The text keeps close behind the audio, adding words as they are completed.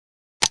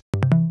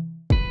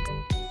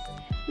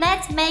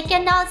Let's make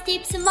your nose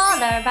tip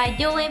smaller by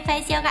doing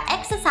face yoga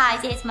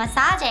exercises,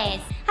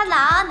 massages.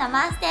 Hello,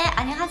 namaste,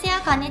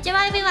 annyeonghaseyo,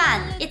 konnichiwa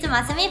everyone. It's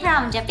Masumi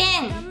from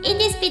Japan. In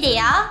this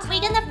video,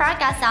 we're gonna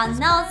focus on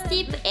nose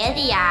tip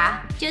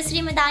area to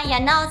slim down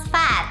your nose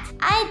fat.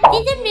 I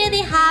didn't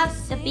really have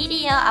the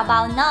video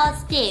about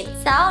nose tip,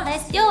 so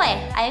let's do it.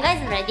 Are you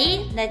guys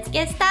ready? Let's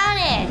get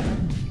started.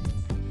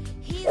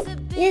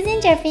 Using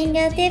your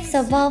fingertips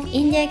of both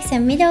index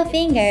and middle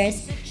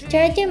fingers,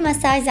 try to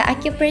massage the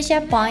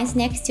acupressure points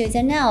next to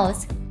the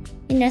nose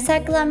in a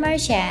circular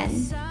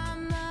motion,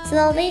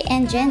 slowly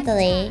and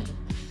gently.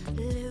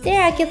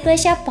 There are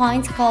acupressure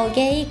points called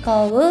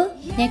gei-kou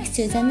next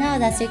to the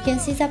nose, as you can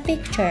see the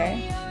picture.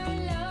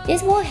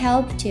 This will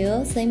help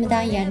to slim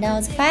down your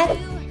nose fat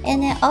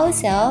and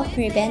also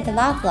prevent the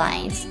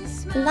laughlines.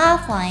 The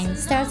laughlines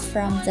starts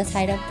from the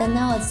side of the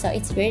nose, so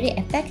it's really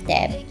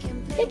effective.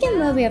 You can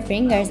move your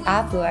fingers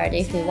upward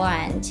if you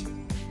want.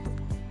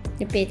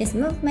 Repeat this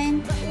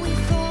movement.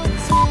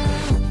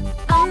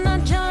 I'm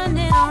not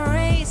joining a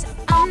race.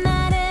 I'm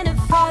not in it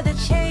for the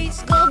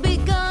chase. Go be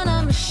gone,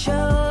 I'ma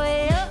show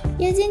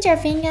you. Using your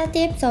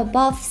fingertips of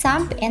both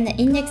thumb and the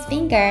index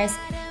fingers,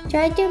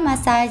 try to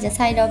massage the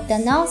side of the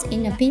nose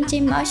in a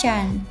pinching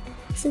motion.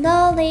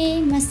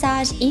 Slowly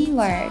massage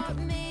inward.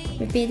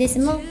 Repeat this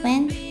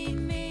movement.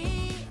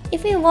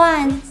 If you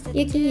want,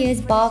 you can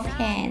use both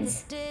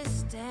hands.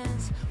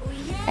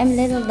 I'm a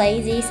little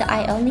lazy, so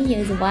I only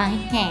use one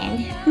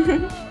hand.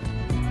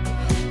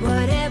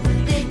 Whatever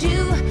they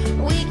do,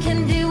 we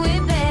can do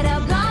it better.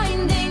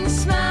 Blinding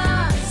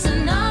smiles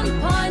and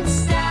on-point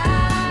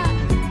style.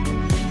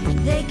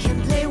 They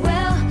can play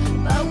well,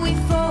 but we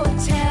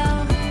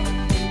foretell.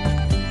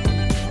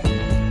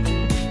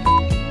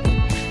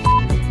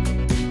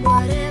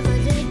 Whatever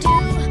they do,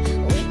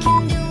 we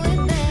can do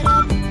it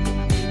better.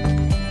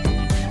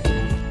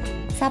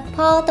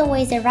 Support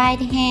with the right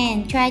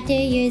hand. Try to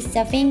use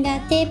the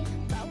fingertip.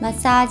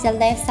 Massage the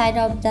left side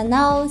of the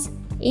nose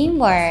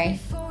inward.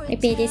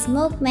 Repeat this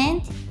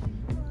movement.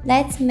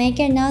 Let's make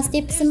your nose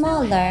tip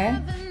smaller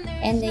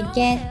and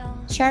get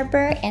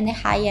sharper and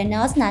higher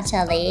nose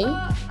naturally.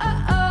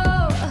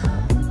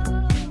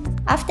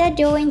 After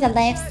doing the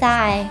left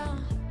side,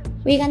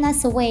 we're gonna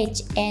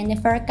switch and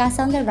focus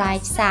on the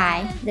right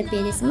side.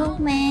 Repeat this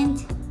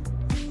movement.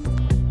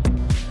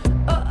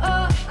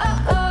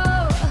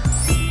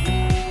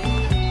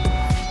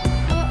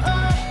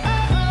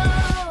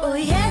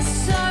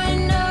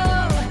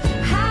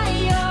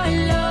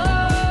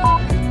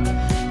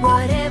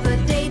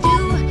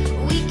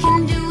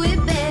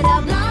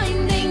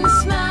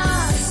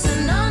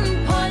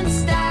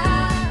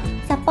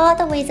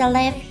 Support with the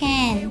left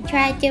hand.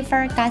 Try to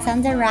focus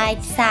on the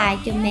right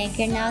side to make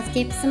your nose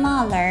tip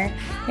smaller.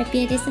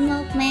 Repeat this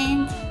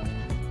movement.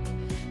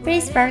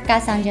 Please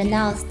focus on your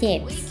nose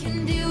tips.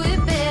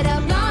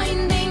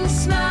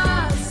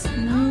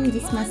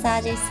 This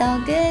massage is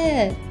so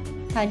good.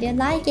 How do you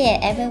like it,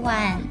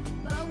 everyone?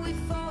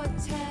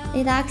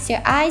 Relax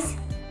your eyes,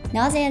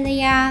 nose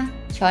area,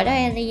 shoulder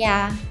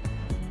area,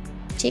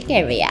 cheek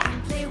area.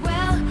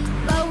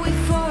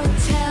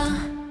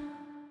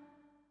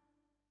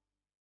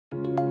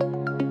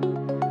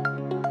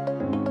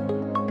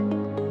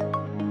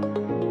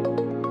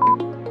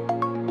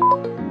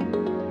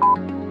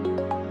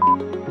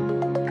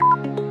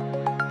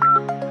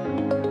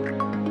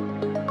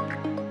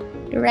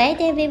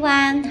 Great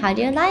everyone, how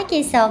do you like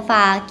it so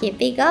far?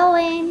 Keep it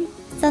going!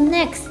 So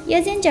next,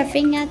 using your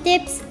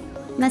fingertips,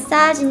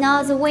 massage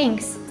nose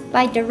wings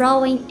by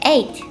drawing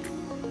 8.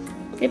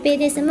 Repeat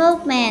this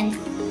movement.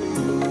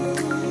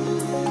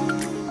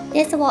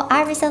 This will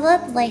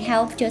absolutely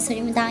help to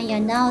slim down your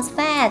nose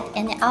fat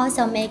and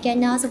also make your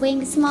nose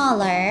wings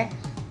smaller.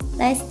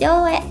 Let's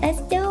do it,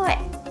 let's do it!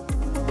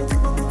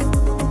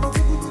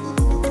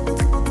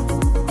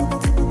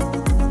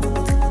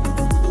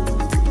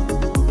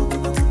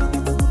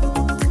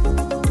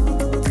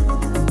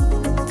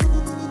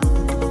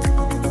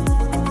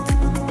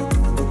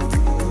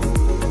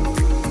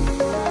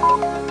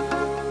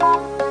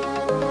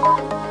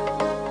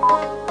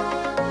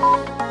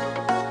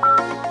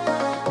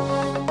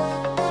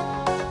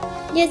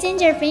 Using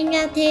your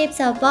fingertips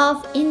of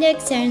both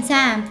index and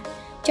thumb,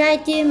 try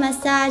to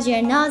massage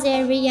your nose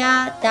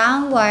area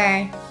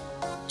downward.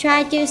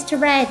 Try to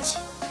stretch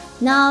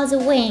nose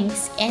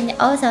wings and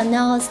also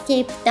nose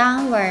tip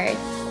downward.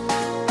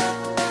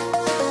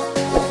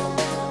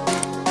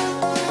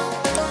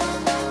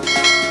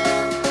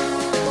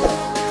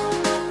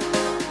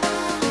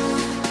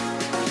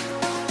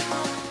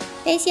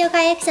 Face yoga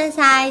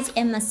exercise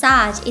and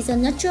massage is a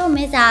natural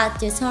method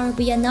to solve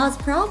your nose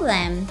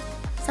problem.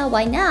 So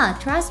why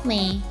not? Trust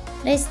me.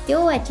 Let's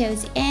do it till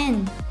the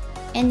end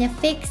and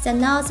fix the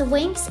nose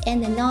wings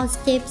and the nose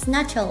tips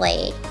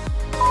naturally.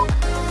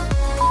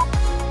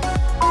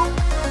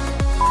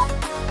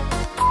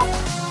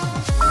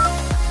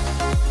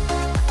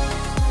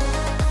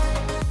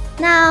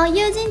 Now,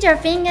 using your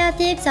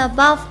fingertips of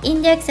both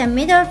index and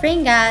middle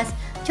fingers,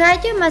 try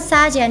to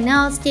massage your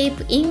nose tip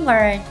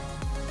inward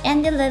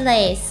and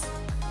release.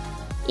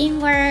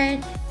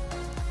 Inward,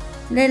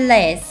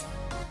 release.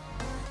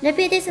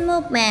 Repeat this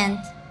movement.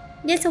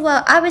 This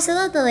will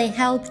absolutely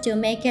help to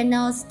make your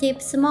nose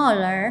tip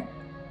smaller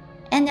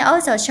and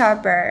also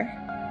sharper.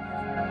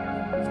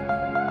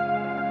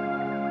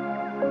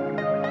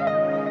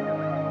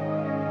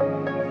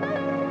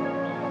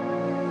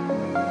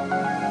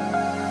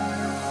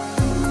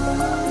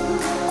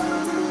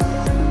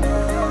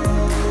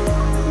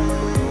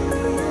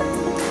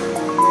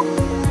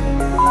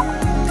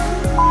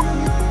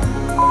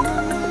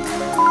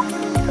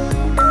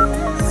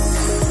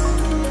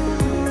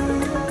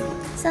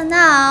 So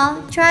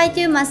now, try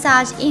to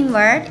massage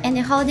inward and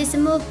hold this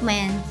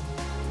movement.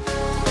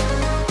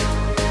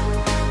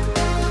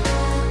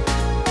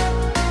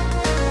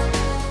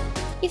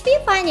 If you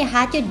find it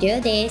hard to do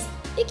this,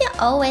 you can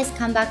always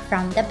come back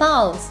from the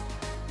pose.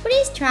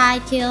 Please try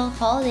to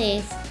hold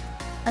this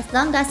as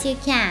long as you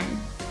can.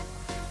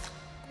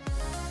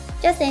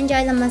 Just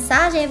enjoy the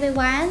massage,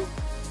 everyone.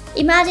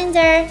 Imagine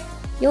that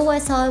you will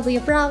solve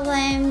your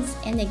problems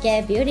and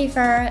get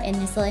beautiful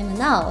and slim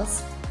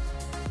nose.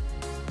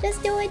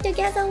 Just do it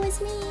together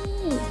with me.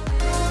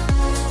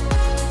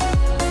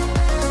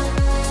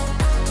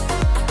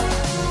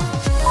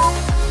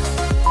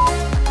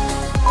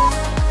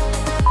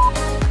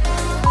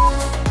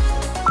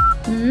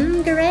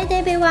 Great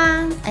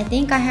everyone! I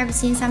think I have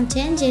seen some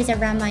changes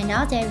around my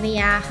nose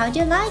area. How do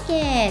you like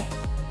it?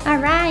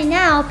 Alright,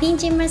 now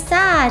pinching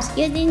massage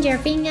using your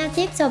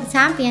fingertips of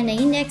thumb and the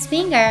index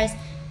fingers.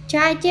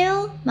 Try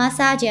to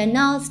massage your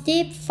nose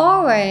tip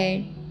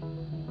forward.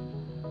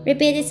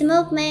 Repeat this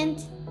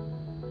movement.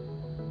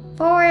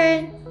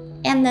 Forward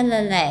and then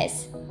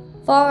release.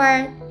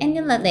 Forward and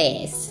then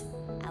release.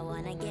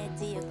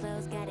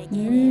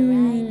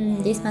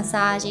 This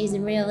massage is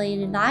really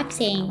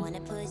relaxing.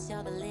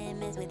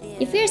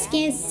 If your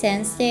skin is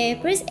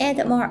sensitive, please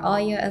add more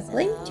oil or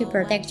cream to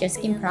protect your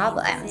skin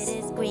problems.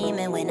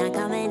 We're not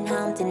coming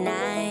home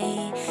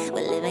tonight.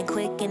 We're living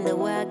quick in the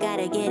world,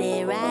 gotta get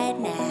it right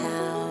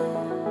now.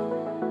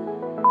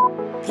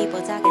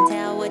 People talk and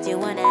tell what you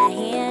wanna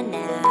hear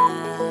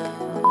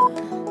now,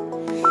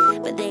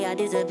 but they all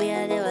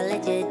disappear, they will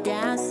let you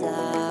down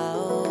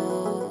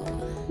so.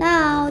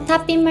 Now,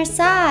 tapping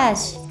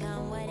massage.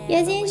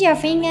 Using your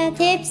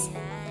fingertips,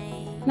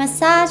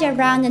 massage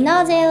around the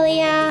nose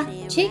area,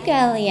 cheek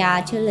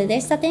area to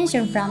release the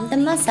tension from the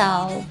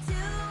muscle.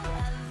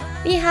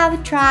 We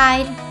have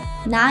tried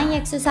 9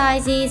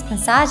 exercises,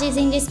 massages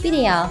in this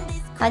video.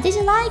 How did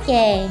you like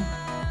it?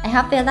 I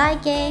hope you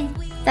like it.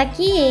 The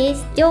key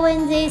is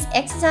doing these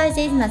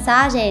exercises,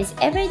 massages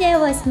every day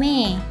with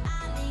me.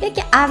 You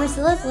can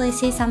absolutely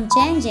see some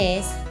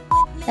changes.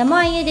 The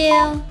more you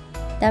do,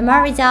 the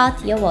more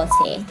results you will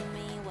see.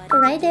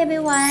 Great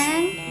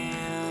everyone!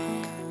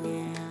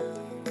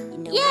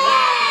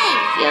 Yay!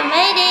 You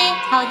made it!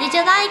 How did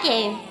you like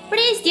it?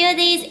 Please do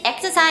these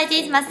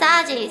exercises,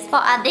 massages for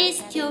at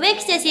least 2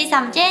 weeks to see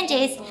some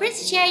changes.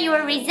 Please share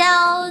your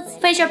results,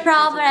 facial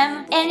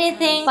problem,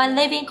 anything by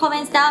leaving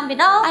comments down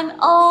below. I'm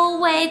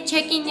always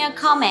checking your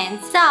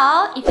comments.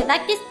 So, if you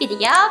like this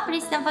video,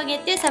 please don't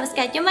forget to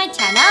subscribe to my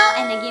channel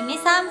and give me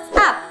thumbs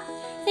up.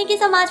 Thank you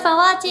so much for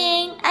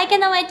watching. I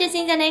cannot wait to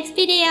see the next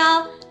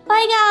video.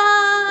 Bye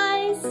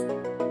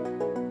guys!